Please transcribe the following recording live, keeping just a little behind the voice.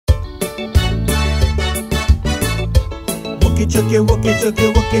Woke choke,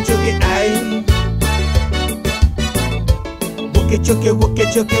 aye.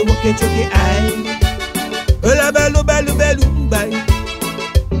 Woke choke, aye. Ola balu bye.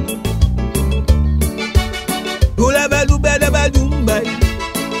 Ola balu bye.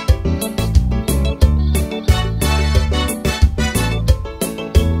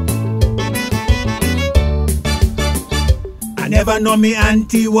 I never know me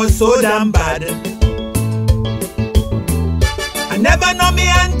auntie was so damn bad. I never know me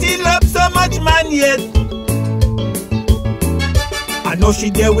auntie loved so much man yet. I know she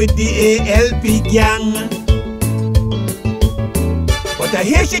there with the ALP gang, but I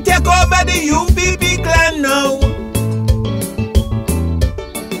hear she take over the UBB clan now.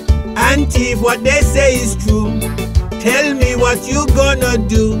 Auntie, if what they say is true, tell me what you gonna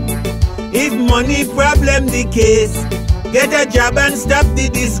do. If money problem the case, get a job and stop the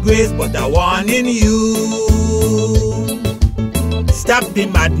disgrace. But I warning you, stop the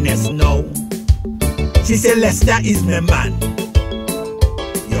madness now. She said Lester is my man.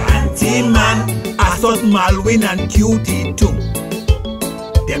 Your Aunty Man, Assault Malwin and Cutie too.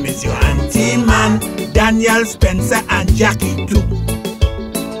 Them is your Aunty Man, Daniel, Spencer and Jackie too.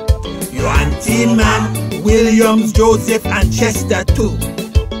 Your Aunty Man, Williams, Joseph and Chester too.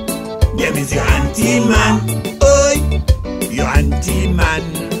 Them is your Aunty Man, oi, your Aunty Man.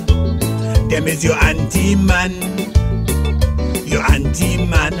 Them is your Aunty Man, your Aunty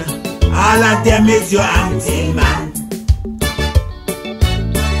Man. All of them is your Aunty Man.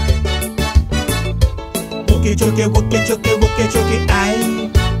 Woke choke, aye. Woke choke, aye.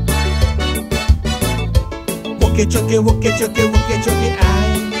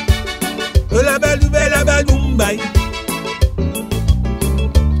 Ola balu bye.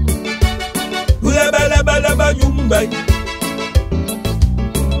 Ola bye.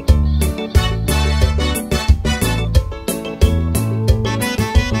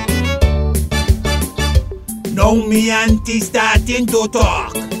 Now me auntie starting to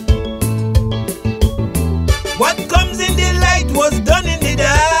talk. What comes in the light was done in the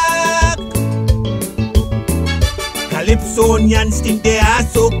dark. Calypsonians think they are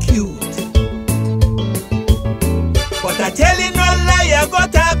so cute, but I tell you no lie, I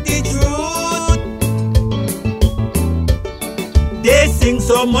got have the truth. They sing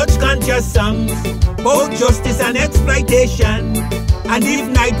so much conscious songs about justice and exploitation, and if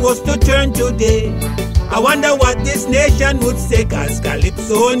night was to turn to day, I wonder what this nation would say, cause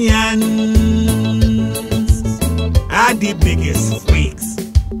Calypsonians are the biggest freaks.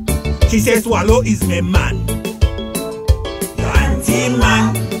 She says Swallow is my man. Your Aunty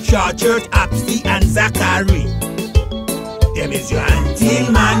Man, Shortchurch, Apsy and Zachary. Them is your Aunty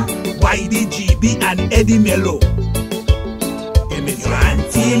Man, YDGB and Eddie Mello. Them is your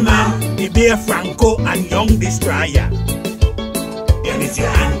Aunty Man, the Bear Franco and Young Destroyer. Them is your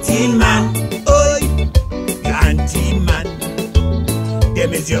Aunty Man, oi, your Aunty Man.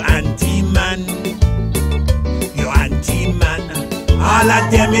 Them is your Aunty Man, your Aunty Man. All of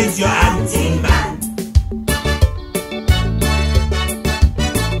them is your Aunty Man.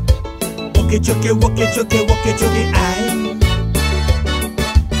 Woke choke, aye. Woke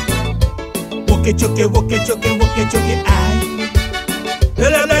choke, aye.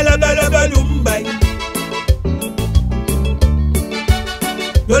 La bye. La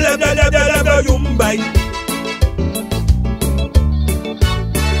bye.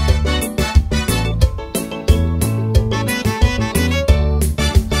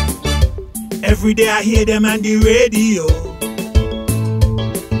 Every day I hear them on the radio,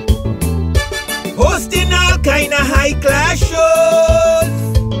 hosting all kind of high class shows.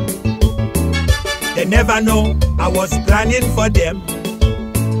 They never know I was planning for them.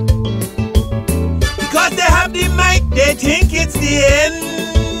 Because they have the mic, they think it's the end.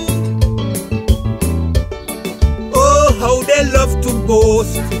 Oh, how they love to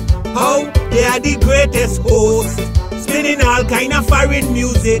boast, how they are the greatest host, spinning all kind of foreign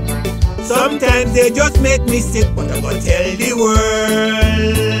music. Sometimes they just make me sick, but I gotta tell the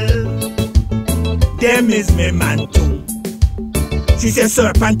world, them is my man too. She says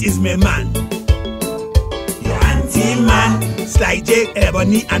Serpent is my man. Your Aunty Man, Sly J,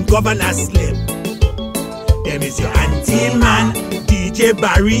 Ebony and Governor Slim. Them is your Aunty Man, DJ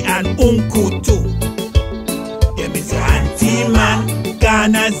Barry and Unku too. Them is your Aunty Man,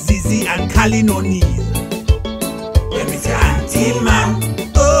 Ghana, Zizi and Colin O'Neill. Them is your Aunty Man,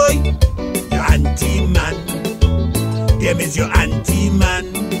 oi, your Aunty Man. Them is your Aunty Man,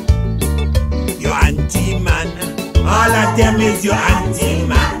 your Aunty Man. All of them is your Aunty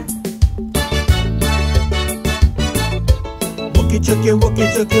Man. Woke choke,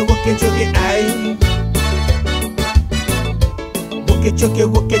 aye. choke,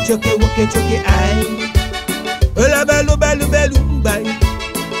 choke, woke, choke, aye. La belle, belle, belle, bye.